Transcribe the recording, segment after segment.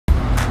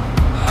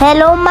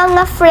Hello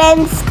mga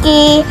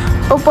friendski!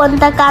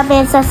 Pupunta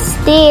kami sa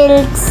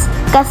Stilts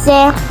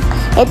kasi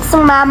it's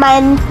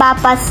Mama and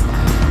Papa's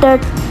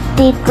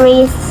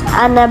 33th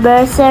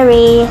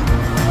anniversary.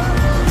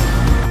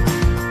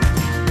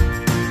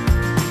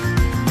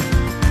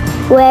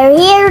 We're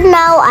here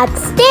now at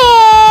Stilts!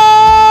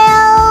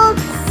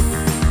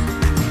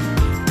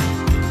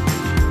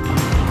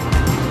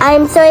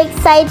 I'm so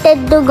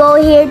excited to go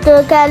here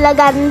to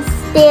Calatagan,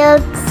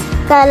 Stilts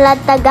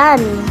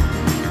Calatagan.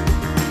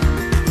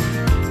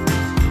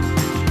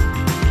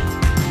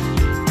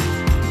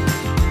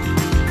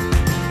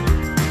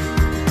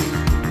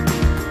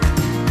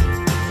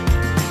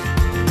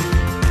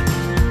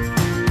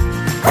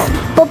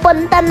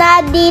 Pupunta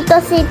na dito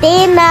si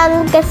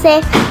Tinang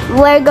kasi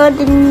we're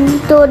going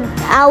to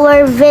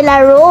our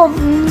villa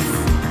rooms.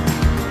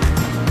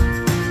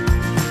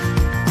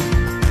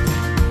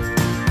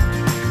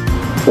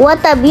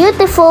 What a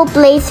beautiful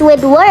place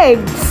with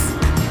words.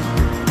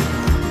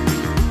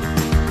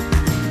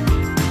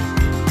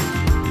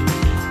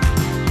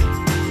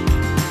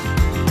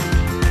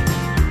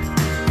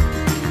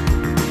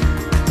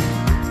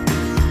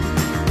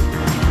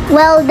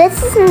 Well, this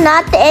is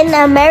not in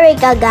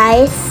America,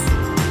 guys.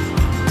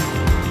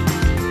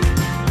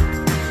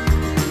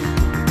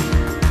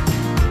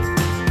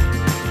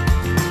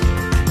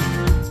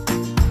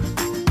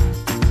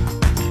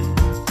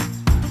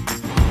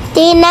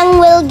 Tinang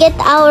will get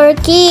our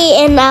key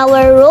in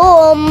our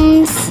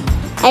rooms.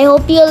 I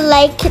hope you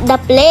like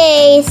the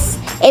place.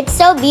 It's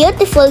so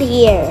beautiful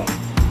here.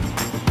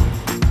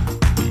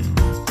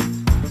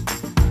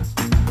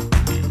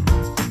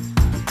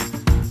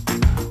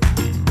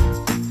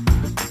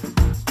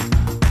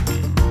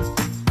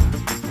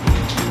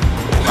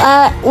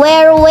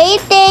 We're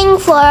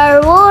waiting for our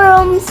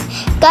rooms.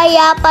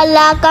 Kaya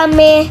pala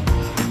kami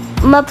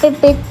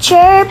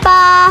mapipicture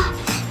pa.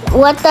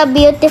 What a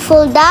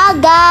beautiful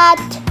dagat,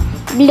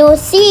 blue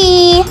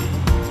sea.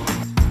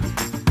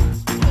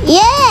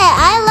 Yeah,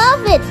 I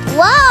love it.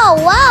 Wow,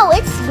 wow,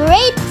 it's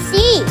great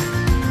sea.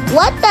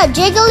 What a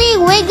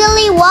jiggly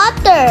wiggly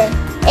water.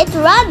 It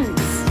runs.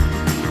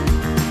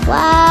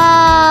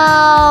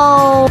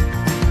 Wow.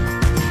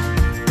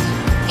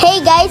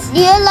 Hey guys, do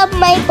you love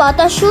my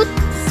photo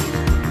shoots?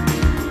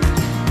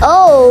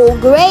 Oh,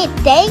 great,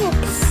 thanks.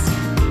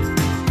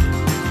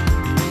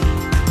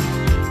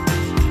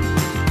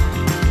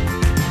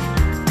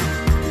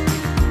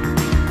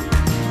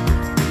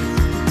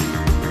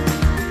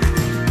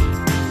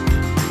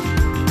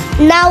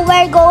 Now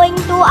we're going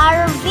to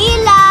our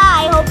villa.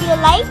 I hope you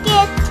like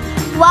it.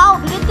 Wow,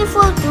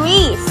 beautiful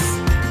trees.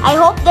 I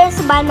hope there's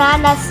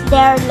bananas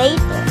there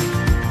later.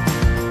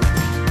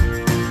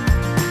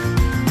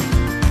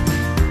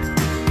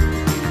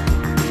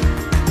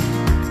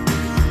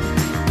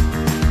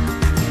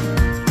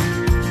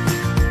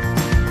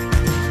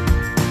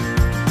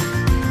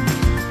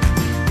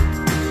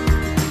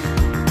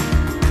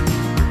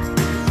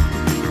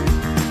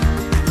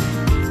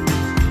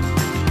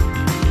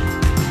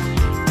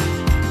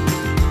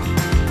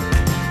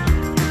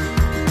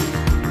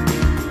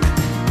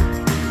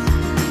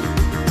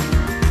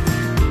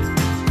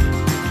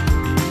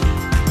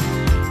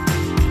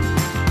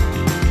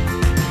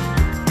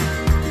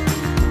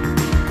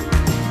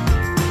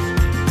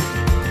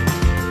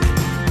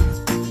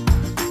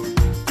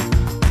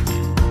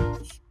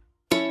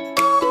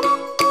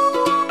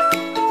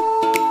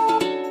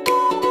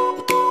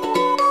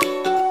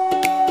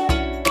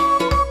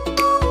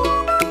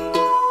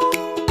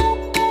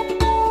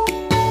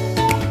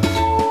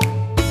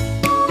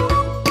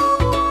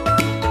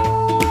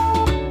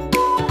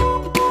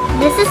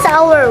 This is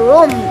our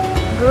room,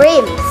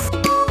 dreams.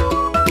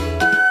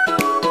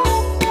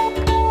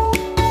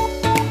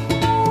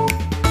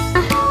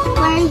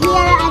 We're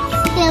here at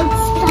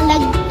Stilts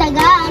Calatagan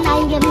and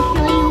I'm gonna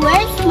show you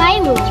where's my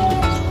room.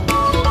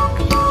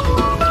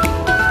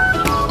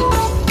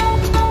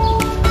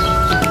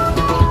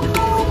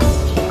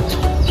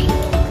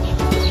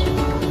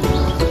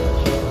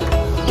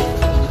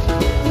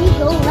 We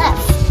go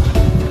left.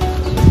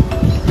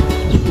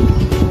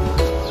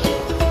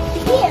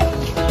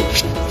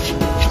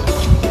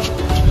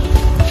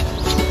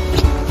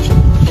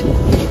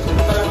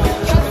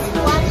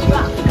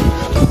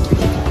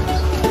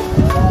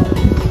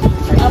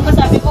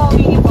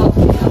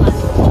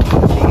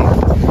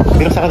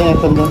 Pero sa kanya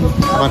ito doon,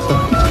 kwarto.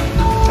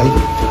 Ay.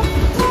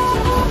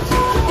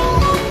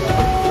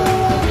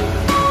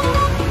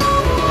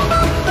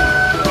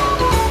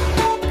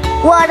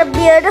 What a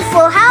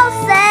beautiful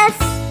houses!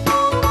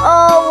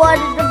 Oh, what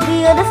a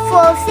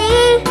beautiful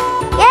sea!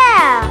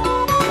 Yeah!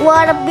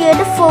 What a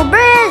beautiful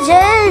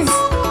bridges!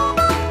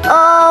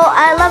 Oh,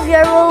 I love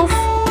your roof.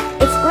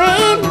 It's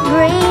green,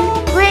 green,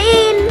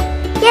 green.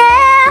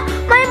 Yeah!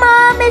 My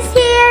mom is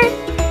here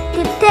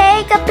to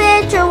take a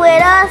picture with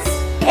us.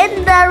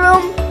 In the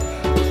room,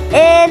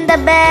 in the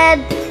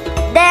bed,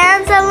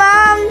 dance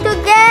along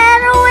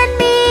together with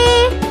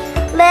me.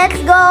 Let's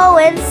go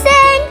and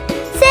sing,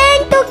 sing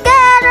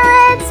together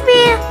and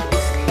speak.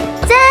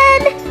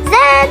 Zen,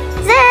 zen,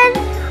 zen,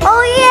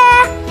 oh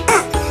yeah.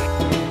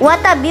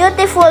 What a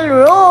beautiful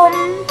room!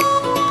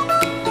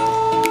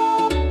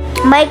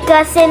 My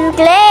cousin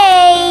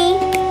Clay!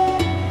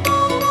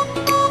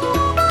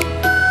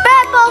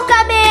 Purple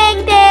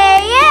coming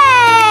day!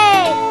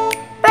 Yay!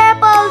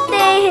 Purple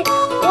day!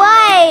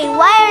 Why?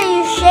 Why are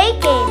you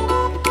shaking?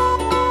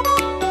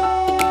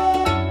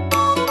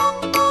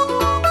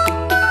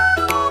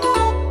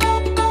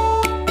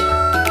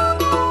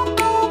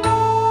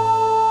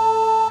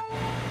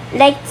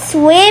 Let's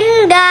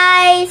swim,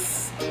 guys!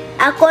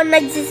 Ako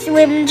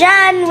nagsiswim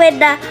dyan with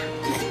the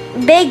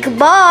big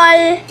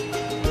ball.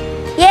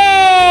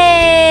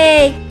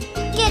 Yay!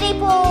 Kiddie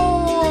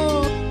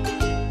pool!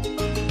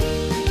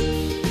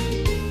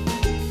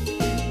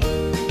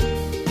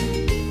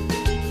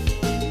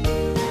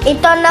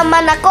 Ito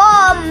naman ako,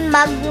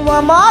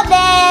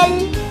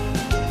 magmo-model.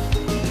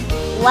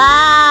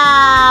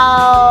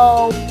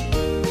 Wow!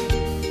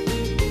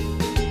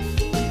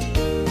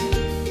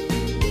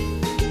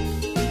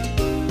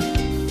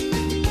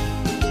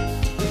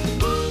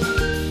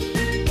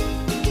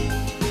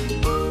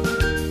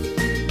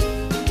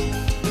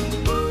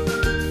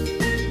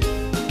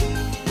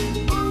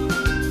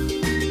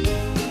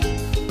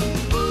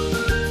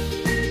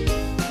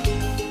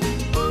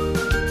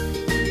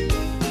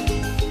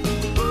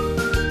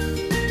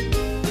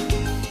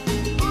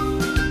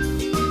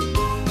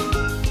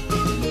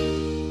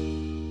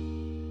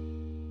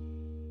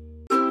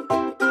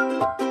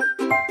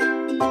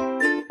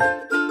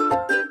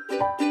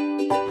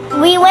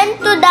 We went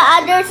to the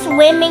other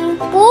swimming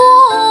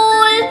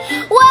pool.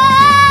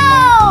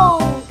 Wow!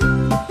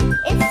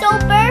 It's so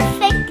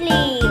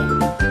perfectly.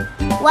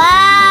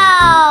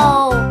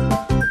 Wow!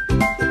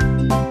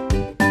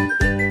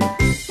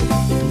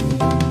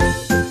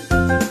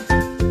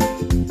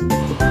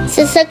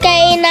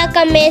 Sasakay na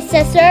kami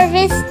sa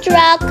service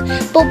truck.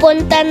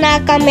 Pupunta na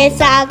kami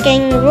sa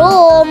aking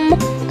room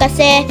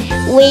kasi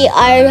we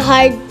are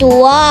hard to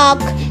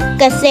walk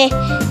kasi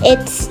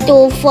it's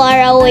too far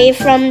away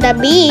from the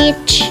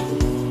beach.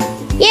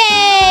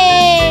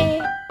 Yay!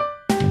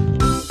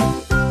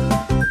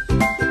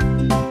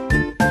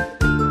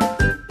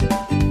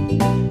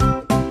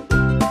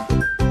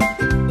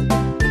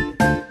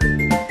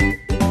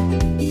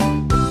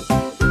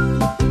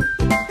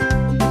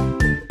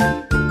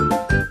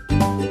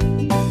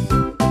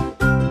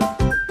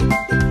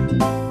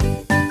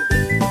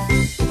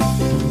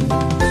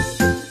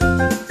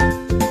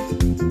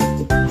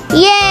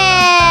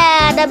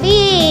 Yeah, the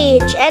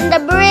beach and the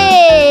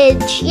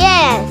bridge.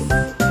 Yes.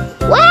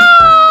 Wow!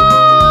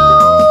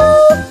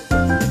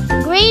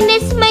 Green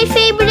is my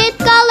favorite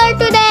color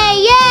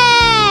today.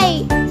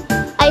 Yay!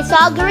 I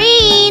saw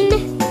green.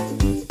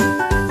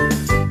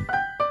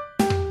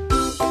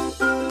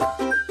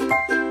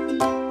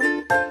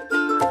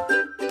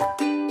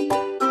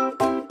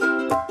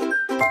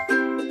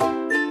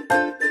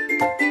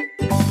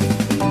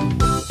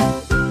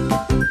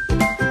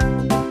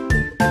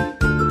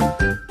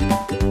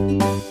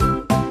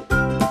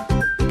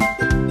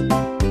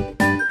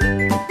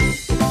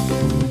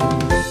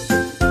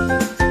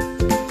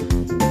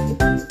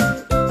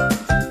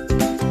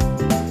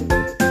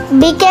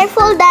 Be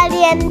careful,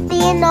 Daddy and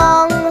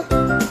Tinong.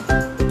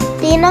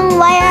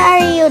 Tinong, why are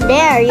you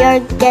there?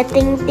 You're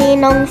getting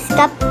Tinong's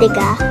cup,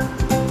 diga.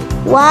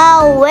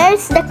 Wow,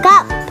 where's the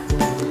cup?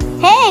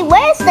 Hey,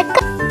 where's the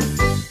cup?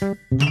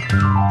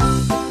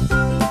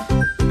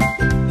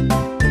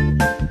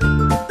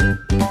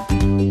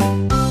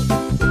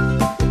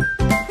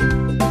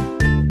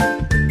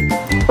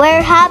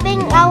 We're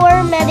having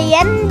our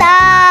merienda.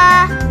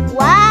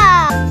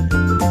 Wow!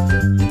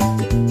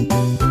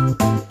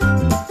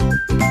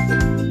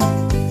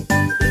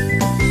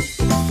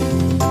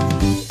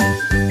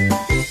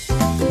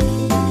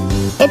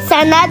 It's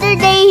another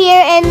day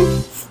here in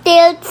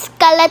Stilts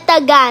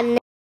Calatagan.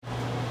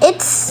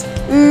 It's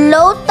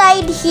low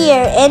tide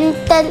here in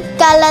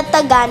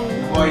Calatagan.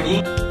 Morning.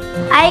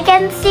 I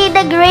can see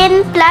the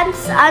green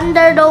plants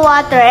under the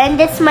water and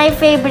it's my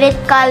favorite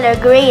color,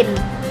 green.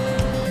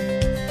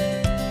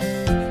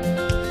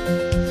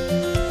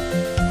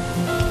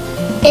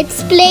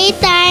 It's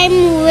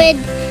playtime with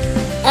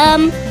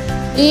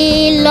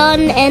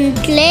Elon and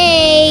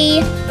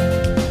Clay.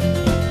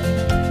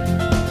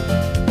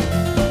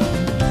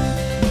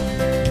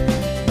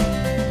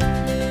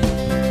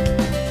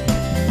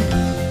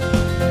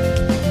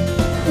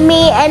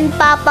 Me and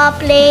Papa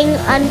playing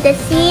on the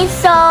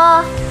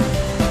seesaw.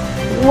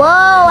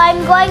 Whoa,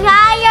 I'm going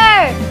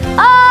higher.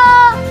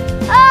 Oh!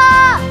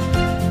 Oh!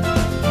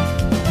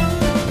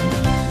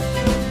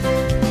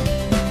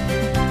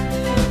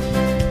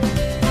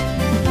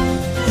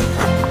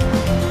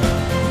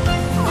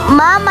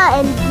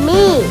 Mama and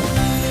me.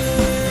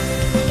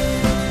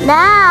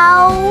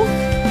 Now.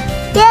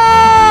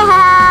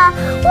 Yeah!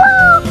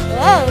 Woo!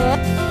 Yeah.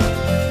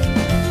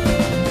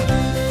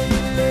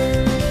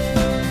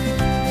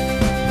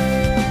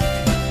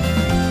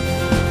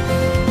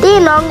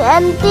 Tinong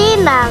and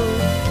Tinang.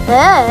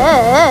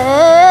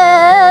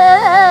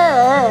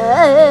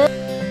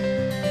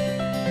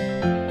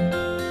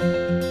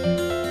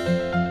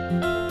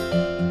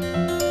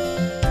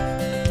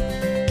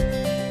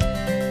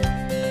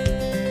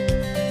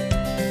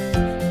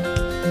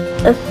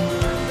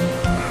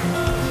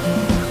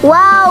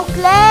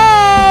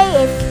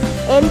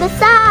 in the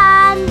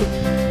sand.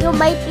 You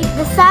might eat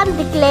the sand,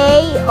 the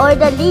clay, or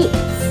the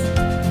leaves.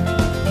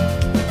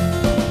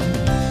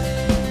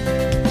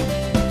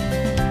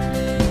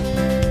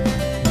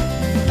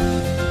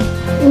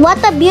 What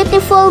a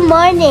beautiful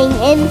morning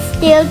in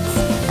Stilts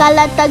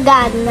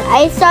Calatagan.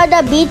 I saw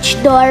the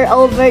beach door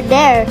over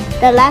there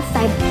the last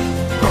time.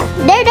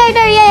 There,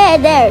 yeah,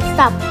 there.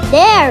 Stop.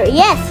 There,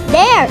 yes,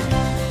 there.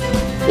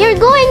 You're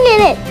going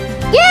in it.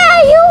 Yeah,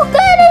 you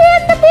got it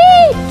in the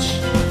beach.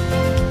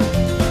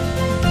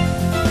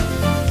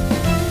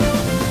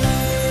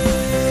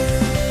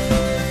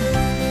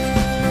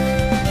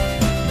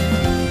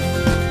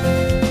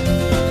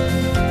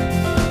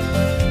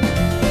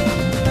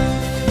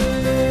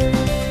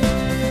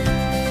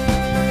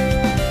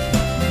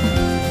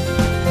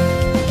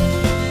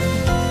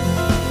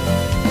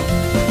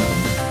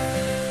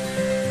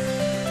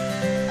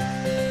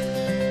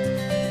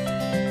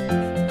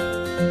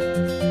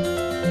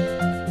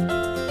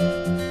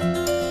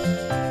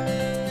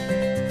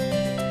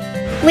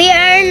 We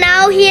are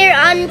now here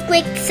on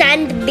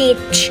Quicksand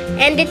Beach,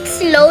 and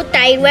it's low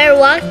tide. We're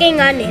walking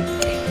on it.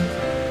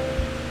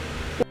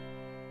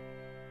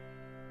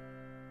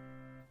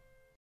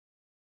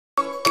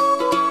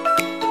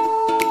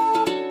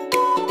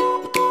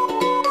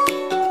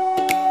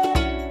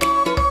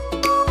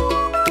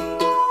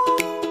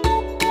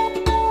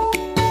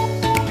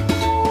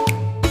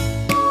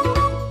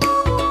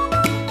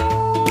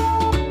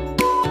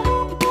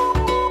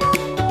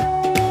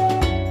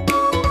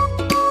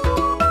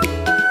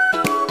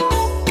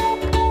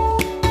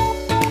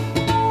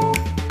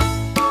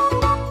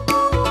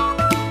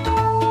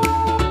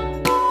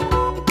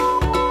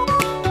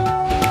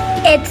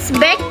 It's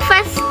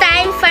breakfast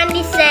time,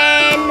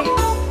 Fanisen.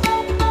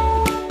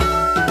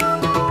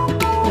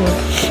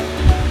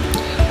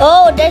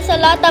 Oh, there's a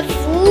lot of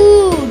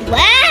food.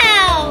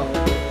 Wow!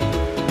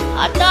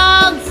 Hot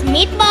dogs,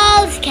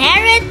 meatballs,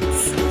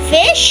 carrots,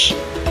 fish.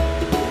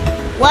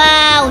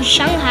 Wow,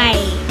 Shanghai.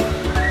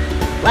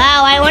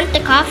 Wow, I want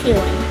the coffee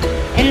one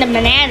and the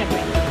banana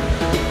bread.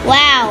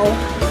 Wow.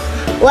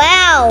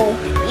 Wow.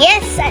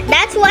 Yes,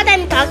 that's what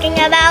I'm talking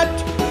about.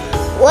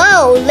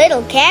 Whoa,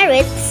 little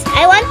carrots.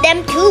 I want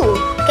them too,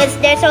 because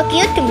they're so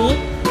cute to me.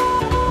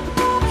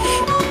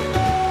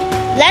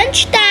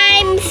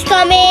 Lunchtime's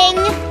coming.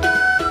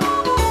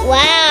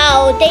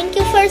 Wow, thank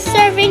you for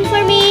serving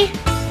for me.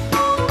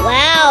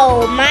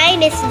 Wow,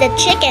 mine is the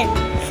chicken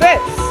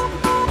first.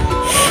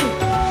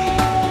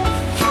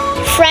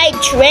 Fried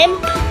shrimp.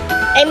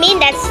 I mean,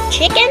 that's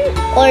chicken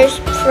or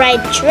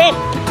fried shrimp.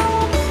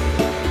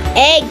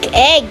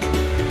 Egg.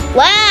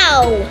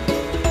 Wow.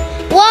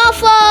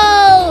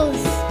 Waffles.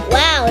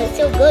 Wow, it's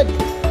so good.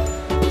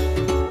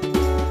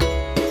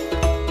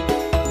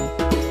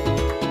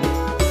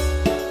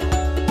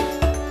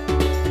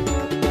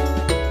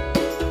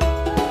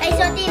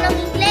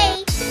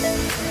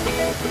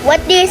 What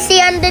do you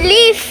see on the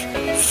leaf?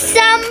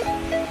 Some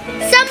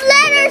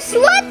letters.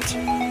 What?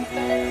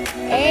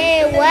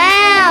 Hey,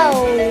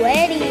 wow.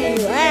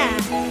 Ready. Wow.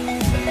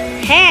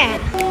 Ha.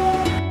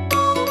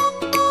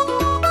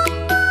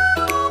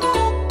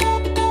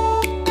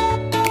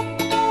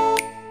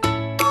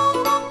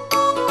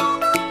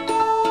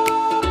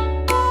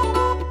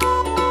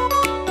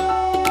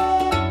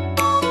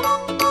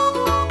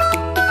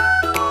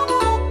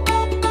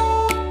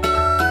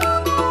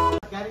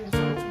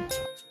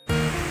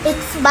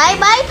 It's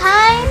bye-bye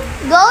time.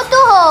 Go to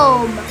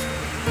home.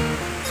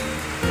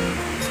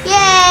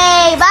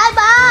 Yay!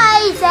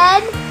 Bye-bye,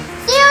 Zen.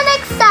 See you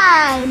next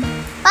time.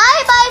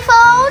 Bye-bye,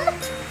 phone.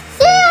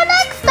 See you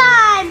next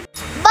time.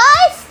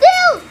 Bye,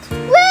 Stilt.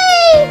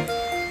 Whee!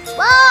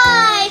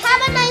 Bye.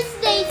 Have a nice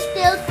day,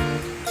 Stilt.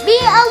 Be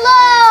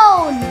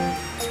alone.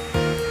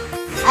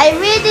 I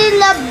really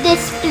love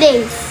this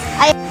place.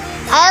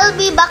 I'll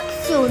be back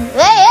soon.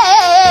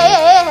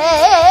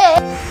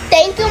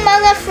 Thank you,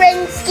 mga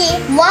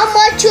friendski.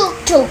 Mama chuk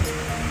chuk.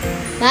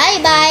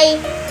 Bye-bye.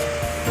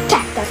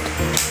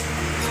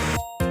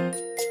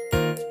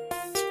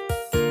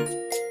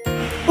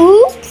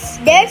 Oops,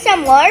 there's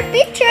some more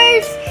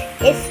pictures.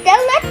 It's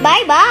still not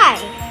bye-bye.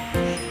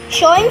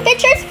 Showing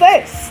pictures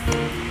first.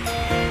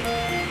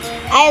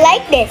 I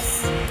like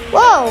this.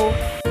 Whoa.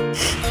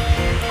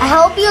 I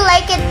hope you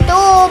like it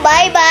too.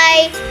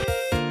 Bye-bye.